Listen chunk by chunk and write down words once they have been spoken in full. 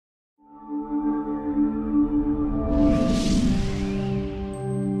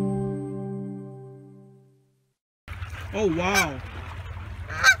Oh wow.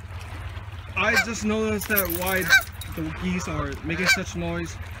 I just noticed that why the geese are making such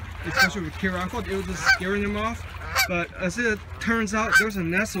noise, especially with Akira. I thought it was just scaring them off, but as it turns out, there's a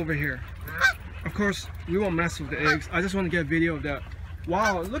nest over here. Of course, we won't mess with the eggs. I just want to get a video of that.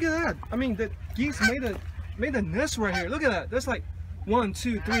 Wow, look at that. I mean, the geese made a nest right here. Look at that. There's like 1,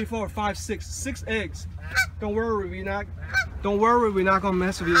 2, 3, 4, 5, 6 eggs. Don't worry, we're not gonna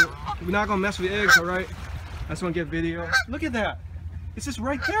mess with you. We're not gonna mess with the eggs, all right? I just want to get a video. Look at that. It's just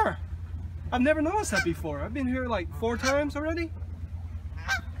right there. I've never noticed that before. I've been here like 4 times already.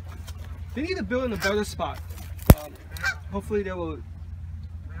 They need to build in a better spot. Hopefully they will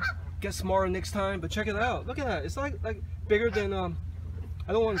get smarter next time. But check it out. Look at that. It's like bigger than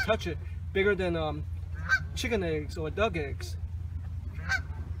I don't want to touch it. Bigger than chicken eggs or duck eggs.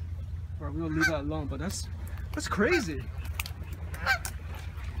 Or we'll leave that alone. But that's crazy.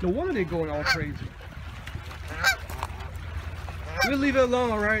 No wonder they're going all crazy. We'll leave it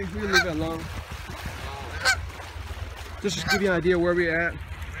alone, alright? We'll leave it alone. Just to give you an idea where we're at.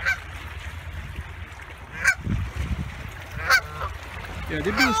 Yeah,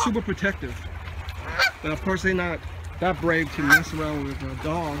 they're being super protective. But of course they're not that brave to mess around with a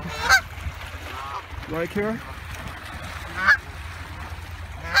dog. Right, Akira?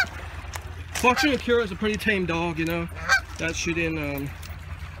 Fortunately, Akira is a pretty tame dog, you know. That shouldn't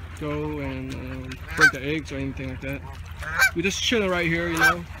go and break the eggs or anything like that. We're just chilling right here, you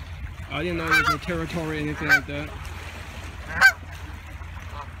know. I didn't know there was no territory or anything like that.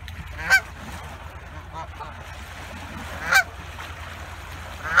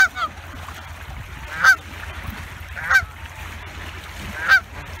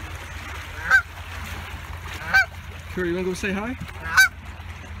 Sure, you wanna go say hi?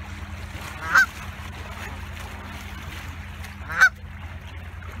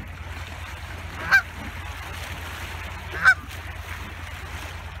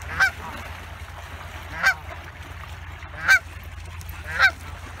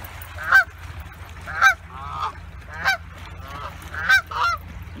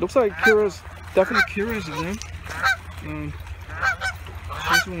 Looks like Akira's definitely curious of them.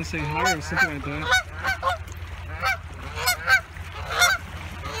 Just want to say hi or something like that.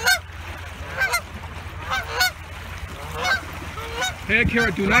 Hey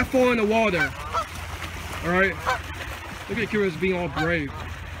Akira, do not fall in the water. Alright? Look at Akira's being all brave.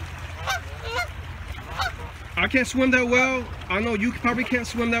 I can't swim that well. I know you probably can't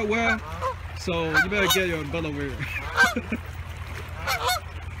swim that well. So you better get your butt over here.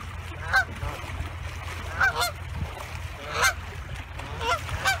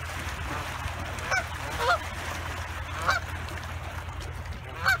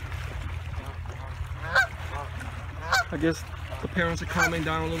 I guess the parents are calming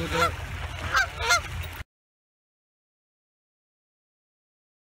down a little bit.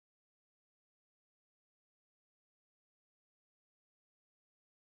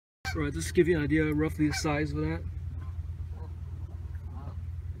 Alright, just to give you an idea roughly the size of that.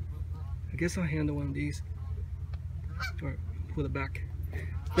 I guess I'll handle one of these. Alright, put it back.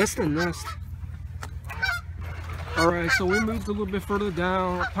 That's the nest. Alright, so we moved a little bit further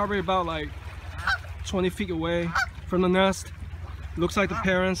down, probably about like 20 feet away from the nest. Looks like the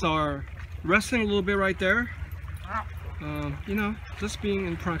parents are resting a little bit right there. You know, just being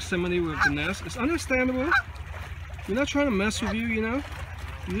in proximity with the nest. It's understandable. We're not trying to mess with you, you know.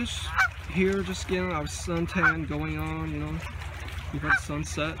 We're just here, just getting our suntan going on, you know, before the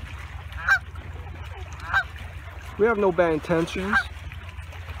sunset. We have no bad intentions.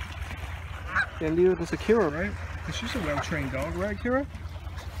 And neither does Akira, right? Because she's a well-trained dog, right, Akira?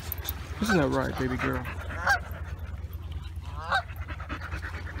 Isn't that right, baby girl?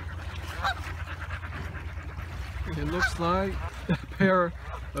 It looks like a pair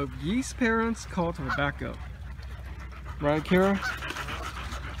of geese parents called for backup. Right, Akira?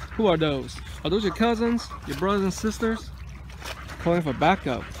 Who are those? Are those your cousins? Your brothers and sisters? Calling for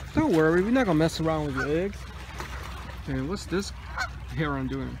backup. Don't worry, we're not gonna mess around with your eggs. And what's this heron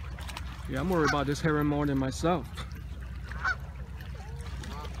doing? Yeah, I'm worried about this heron more than myself.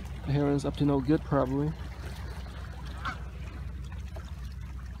 The heron's up to no good, probably.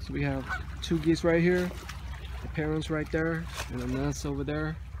 So we have 2 geese right here, the parents right there, and the nest over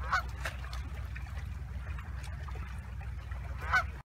there.